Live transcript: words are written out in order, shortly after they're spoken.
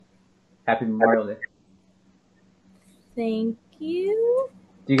Happy Memorial Day. Thank you.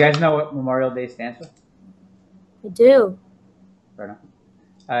 Do you guys know what Memorial Day stands for? I do. Or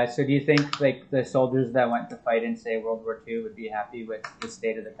not? So do you think like the soldiers that went to fight in say World War II would be happy with the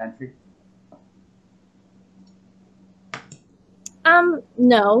state of the country?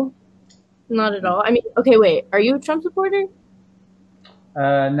 No, not at all. I mean, okay, wait. Are you a Trump supporter?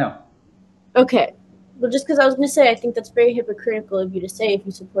 No. Okay. Well, just because I was going to say, I think that's very hypocritical of you to say if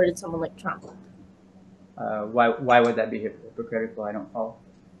you supported someone like Trump. Why would that be hypocritical? I don't follow.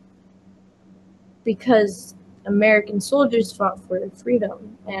 Because American soldiers fought for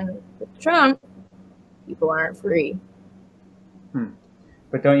freedom, and with Trump, people aren't free.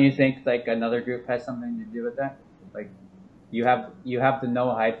 But don't you think like another group has something to do with that? Like you have the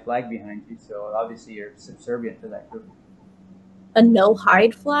no hide flag behind you, so obviously you're subservient to that group. A no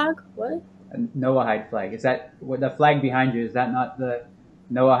hide flag? What? A Noah hide flag, is that what the flag behind you? Is that not the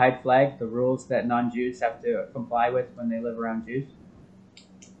Noah hide flag? The rules that non-Jews have to comply with when they live around Jews.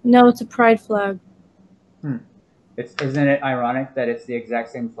 No, it's a pride flag. Isn't it ironic that it's the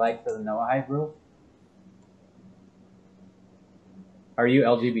exact same flag for the Noahide rule? Are you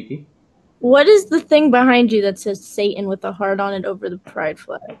LGBT? What is the thing behind you that says Satan with a heart on it over the pride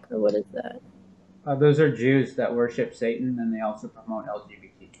flag? Or what is that? Those are Jews that worship Satan, and they also promote LGBT.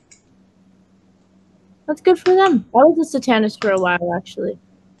 That's good for them. I was a satanist for a while, actually.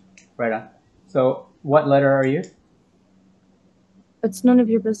 Right on. So, what letter are you? It's none of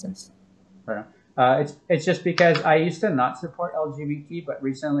your business. Right on. It's just because I used to not support LGBT, but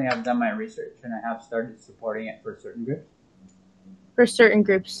recently I've done my research and I have started supporting it for certain groups. For certain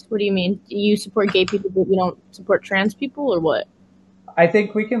groups, what do you mean? Do you support gay people, but you don't support trans people, or what? I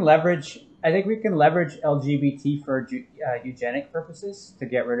think we can leverage LGBT for eugenic purposes to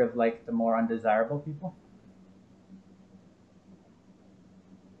get rid of like the more undesirable people.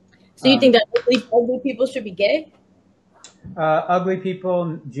 So you think that ugly people should be gay? Ugly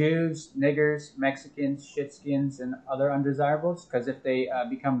people, Jews, niggers, Mexicans, shitskins, and other undesirables. Because if they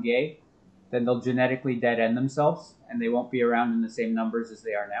become gay, then they'll genetically dead end themselves, and they won't be around in the same numbers as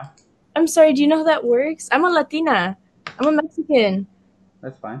they are now. I'm sorry, do you know how that works? I'm a Latina. I'm a Mexican.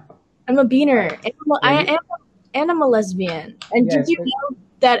 That's fine. I'm a beaner. And I'm a lesbian. And Yes, did you know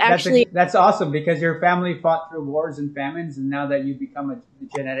that actually... That's awesome, because your family fought through wars and famines, and now that you become a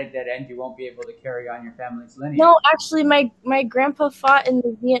genetic dead end, you won't be able to carry on your family's lineage. No, actually, my grandpa fought in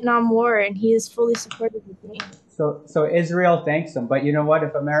the Vietnam War, and he is fully supportive of me. So Israel thanks them, but you know what?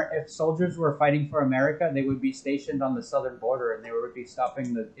 If soldiers were fighting for America, they would be stationed on the southern border, and they would be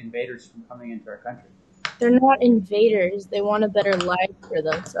stopping the invaders from coming into our country. They're not invaders. They want a better life for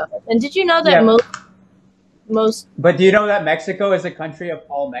themselves. And did you know that most... But do you know that Mexico is a country of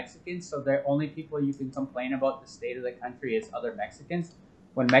all Mexicans? So the only people you can complain about the state of the country is other Mexicans.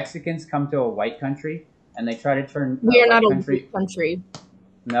 When Mexicans come to a white country and they try to turn we are not a white country.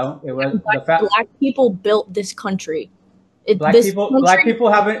 No, it was black people built this country. Black people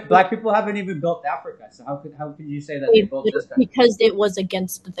haven't even built Africa. So how could you say that they built this country? Because it was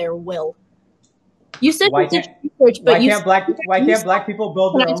against their will. You said why can't black people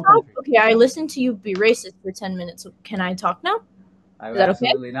build their own country? Okay, I listened to you be racist for 10 minutes. Can I talk now? I'm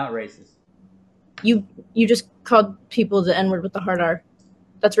absolutely not racist. You just called people the N-word with the hard R.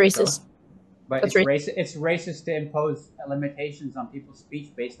 That's racist. So, but it's racist to impose limitations on people's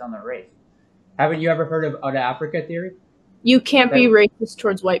speech based on their race. Haven't you ever heard of out of Africa theory? You can't be racist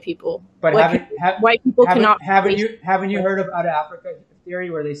towards white people. But white people cannot. Haven't you heard of out of Africa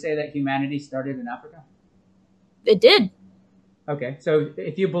theory where they say that humanity started in Africa? It did. Okay, so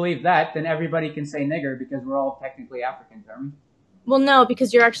if you believe that, then everybody can say nigger because we're all technically Africans, aren't we? Well, no,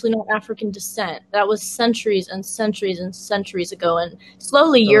 because you're actually not African descent. That was centuries and centuries and centuries ago, and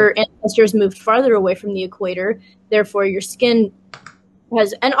slowly your ancestors moved farther away from the equator. Therefore, your skin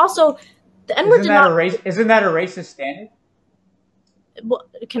has, and also the N-word Isn't that a racist standard? Well,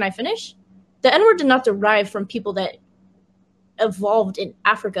 can I finish? The N-word did not derive from people that evolved in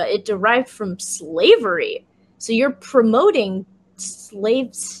Africa. It derived from slavery. So you're promoting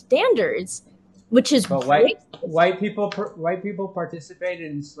slave standards, which is white people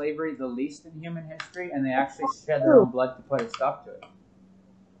participated in slavery the least in human history, and they actually shed their own blood to put a stop to it.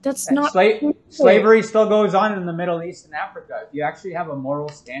 That's not slavery still goes on in the Middle East and Africa. If you actually have a moral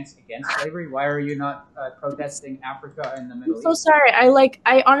stance against slavery, why are you not protesting Africa and the Middle East? I'm so sorry.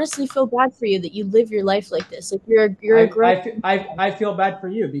 I honestly feel bad for you that you live your life like this. Like I feel bad for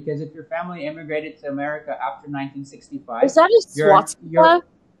you because if your family immigrated to America after 1965, is that a swastika?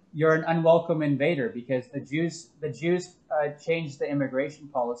 you're an unwelcome invader because the Jews changed the immigration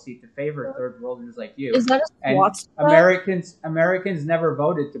policy to favor third worlders like you, Is that a and SWAT squad? Americans never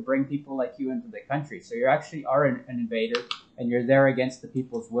voted to bring people like you into the country. So you actually are an invader, and you're there against the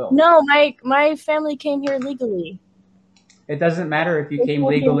people's will. No, my family came here legally. It doesn't matter if you came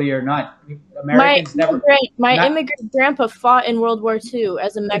legally or not. Americans never. My immigrant grandpa fought in World War II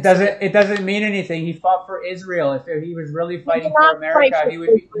as a Mexican. It doesn't mean anything. He fought for Israel. If he was really fighting for America, he would.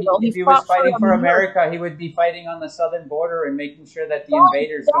 If he was fighting for America, he would be fighting on the southern border and making sure that the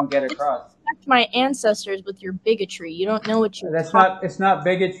invaders don't get across. My ancestors with your bigotry. You don't know what you're. It's not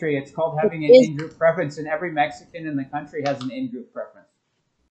bigotry. It's called having an in-group preference, and every Mexican in the country has an in-group preference.